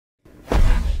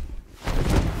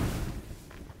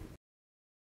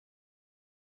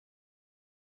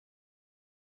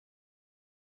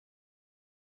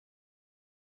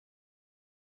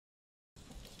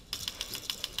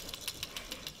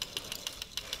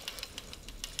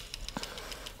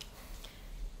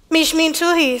Mishmin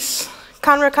Tuhis,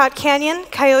 Conrakat Kanyon,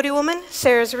 Coyote Woman,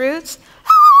 Sayers-Roods.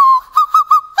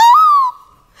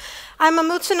 I'm a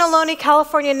Mutsun Ohlone,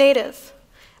 California native.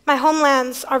 My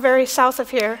homelands are very south of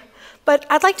here, but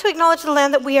I'd like to acknowledge the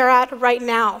land that we are at right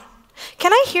now.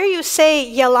 Can I hear you say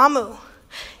Yelamu?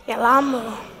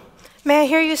 Yelamu. May I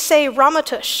hear you say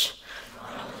Ramaytush?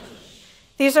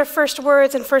 These are first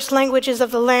words and first languages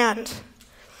of the land.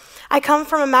 I come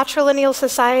from a matrilineal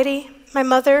society. My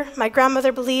mother, my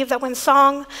grandmother believed that when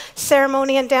song,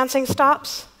 ceremony, and dancing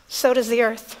stops, so does the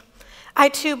earth. I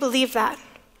too believe that,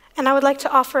 and I would like to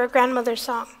offer a grandmother's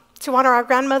song to honor our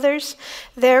grandmothers,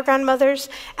 their grandmothers,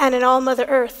 and in all Mother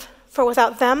Earth, for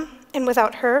without them and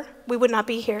without her, we would not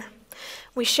be here.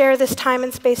 We share this time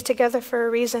and space together for a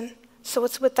reason, so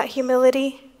it's with that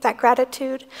humility, that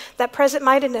gratitude, that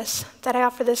present-mindedness that I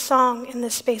offer this song in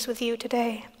this space with you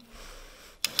today.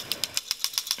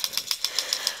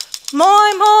 Moi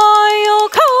moi o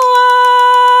koano,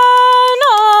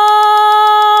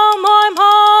 moi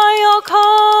moi o ko,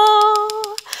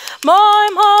 moi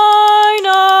moi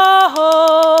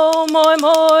no, moi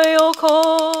moi o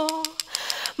ko,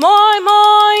 moi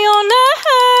moi o ne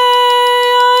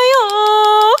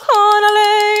o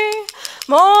konale,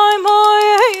 moi moi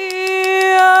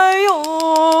o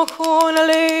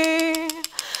konale,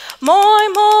 moi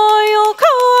moi o ko.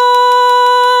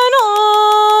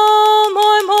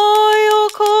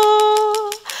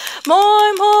 Moi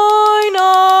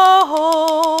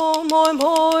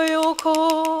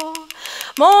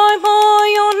moi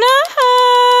o ne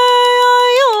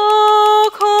o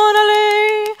konale,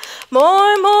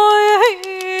 moi moi o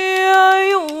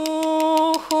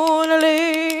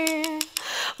konale,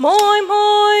 moi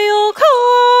moi o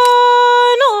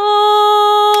kono,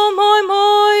 moi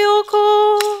moi o ko,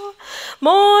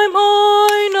 moi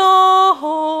moi no,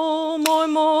 moi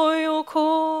moi o ko,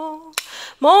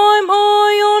 moi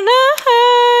moi o ne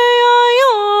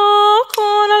o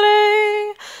konale,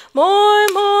 moi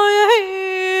moi.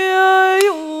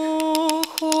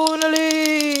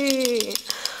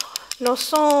 No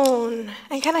son.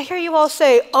 And can I hear you all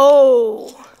say,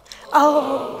 oh,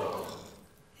 oh.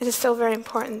 It is so very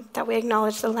important that we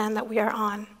acknowledge the land that we are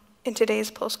on in today's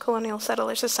post-colonial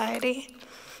settler society.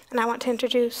 And I want to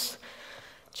introduce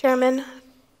Chairman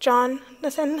Jonathan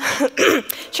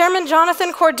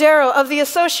Cordero of the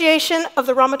Association of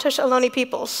the Ramaytush Ohlone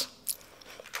Peoples.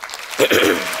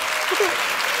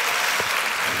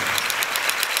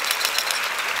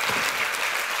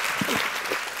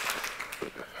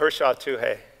 Hersha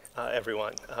Tuhe,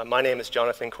 everyone. My name is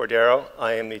Jonathan Cordero.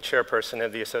 I am the chairperson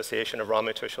of the Association of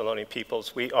Ramaytush Ohlone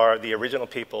Peoples. We are the original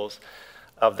peoples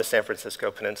of the San Francisco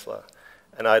Peninsula.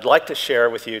 And I'd like to share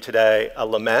with you today a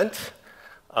lament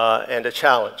and a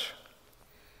challenge.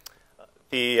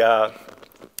 The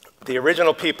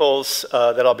original peoples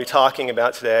that I'll be talking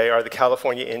about today are the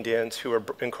California Indians who were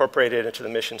incorporated into the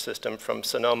mission system from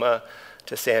Sonoma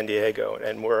to San Diego,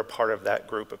 and we're a part of that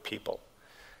group of people.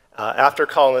 After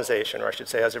colonization, or I should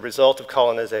say as a result of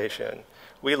colonization,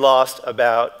 we lost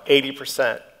about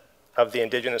 80% of the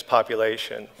indigenous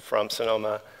population from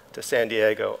Sonoma to San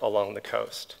Diego along the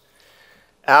coast.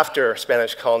 After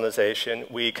Spanish colonization,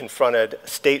 we confronted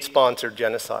state-sponsored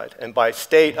genocide. And by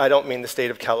state, I don't mean the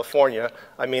state of California.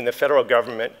 I mean the federal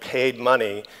government paid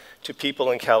money to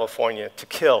people in California to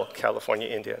kill California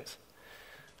Indians.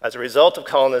 As a result of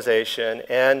colonization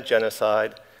and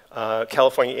genocide,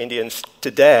 California Indians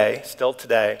today, still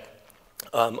today,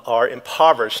 are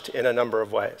impoverished in a number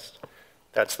of ways.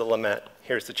 That's the lament.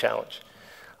 Here's the challenge.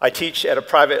 I teach at a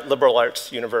private liberal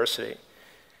arts university,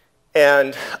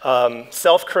 and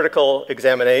self-critical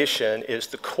examination is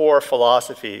the core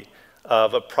philosophy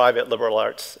of a private liberal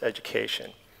arts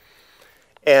education.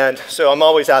 And so I'm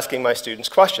always asking my students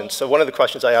questions. So one of the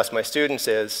questions I ask my students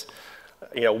is,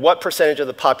 what percentage of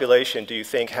the population do you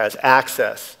think has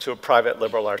access to a private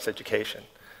liberal arts education?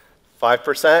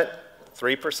 5%?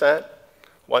 3%?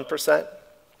 1%?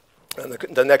 And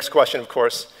the next question, of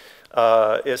course,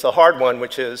 is a hard one,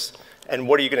 which is, and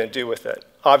what are you going to do with it?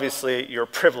 Obviously, you're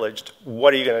privileged.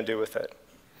 What are you going to do with it?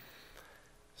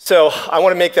 So I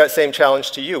want to make that same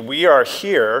challenge to you. We are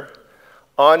here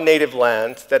on native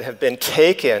lands that have been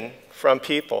taken from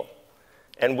people,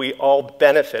 and we all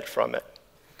benefit from it.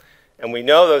 And we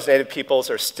know those native peoples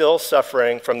are still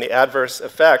suffering from the adverse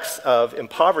effects of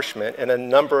impoverishment in a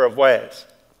number of ways.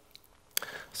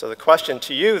 So the question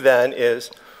to you then is,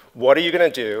 what are you going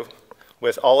to do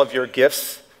with all of your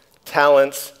gifts,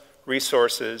 talents,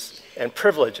 resources, and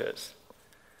privileges?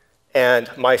 And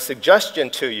my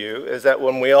suggestion to you is that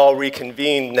when we all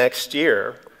reconvene next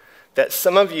year, that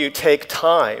some of you take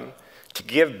time to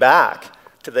give back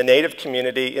to the Native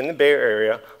community in the Bay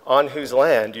Area on whose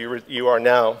land you are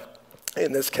now,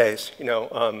 in this case,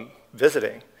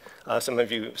 visiting. Some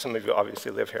of you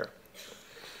obviously live here.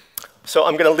 So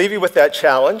I'm going to leave you with that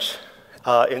challenge.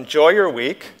 Enjoy your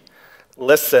week,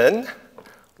 listen,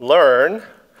 learn,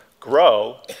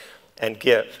 grow, and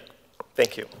give.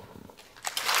 Thank you.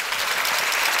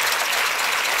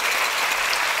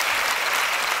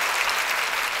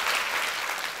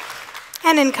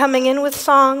 And in coming in with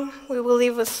song, we will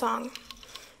leave with song.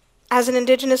 As an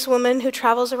Indigenous woman who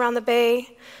travels around the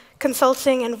Bay,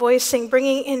 consulting and voicing,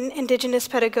 bringing in Indigenous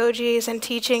pedagogies and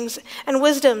teachings and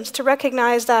wisdoms to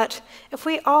recognize that if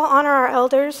we all honor our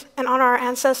elders and honor our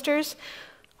ancestors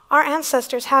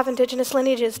have Indigenous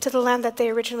lineages to the land that they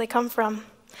originally come from.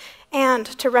 And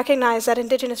to recognize that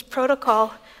Indigenous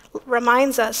protocol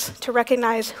reminds us to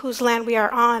recognize whose land we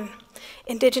are on.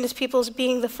 Indigenous peoples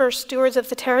being the first stewards of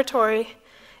the territory,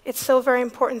 it's so very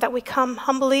important that we come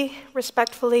humbly,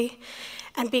 respectfully,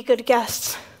 and be good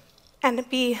guests, and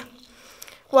be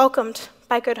welcomed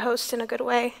by good hosts in a good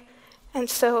way. And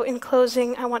so in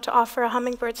closing, I want to offer a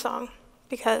hummingbird song,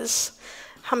 because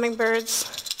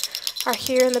hummingbirds are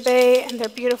here in the Bay, and they're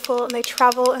beautiful, and they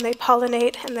travel, and they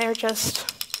pollinate, and they're just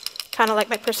kind of like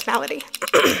my personality.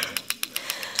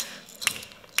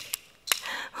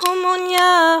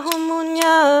 Humunya,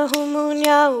 humunya,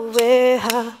 humunya,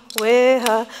 weha,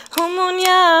 weha.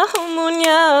 Humunya,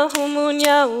 humunya,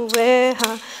 humunya,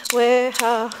 weha,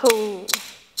 weha, ho.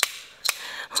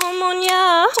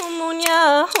 Humunya,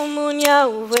 humunya, humunya,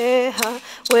 weha,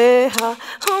 weha.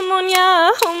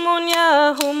 Humunya,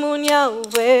 humunya, humunya,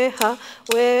 weha,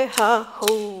 weha,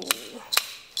 ho.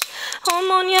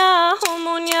 Humunya,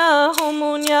 humunya,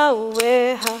 humunya,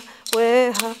 weha,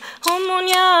 weha.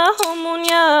 Humunya,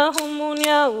 humunya,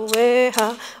 humunya,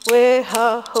 weha,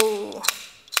 weha, ho.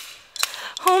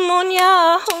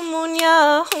 Humunya,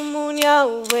 humunya, humunya,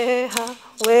 weha,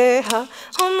 weha.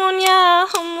 Humunya,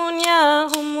 humunya,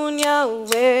 humunya,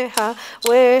 weha,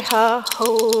 weha, ho.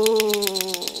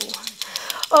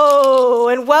 Oh,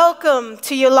 and welcome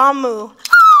to Yelamu.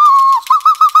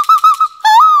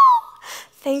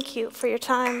 Thank you for your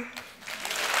time.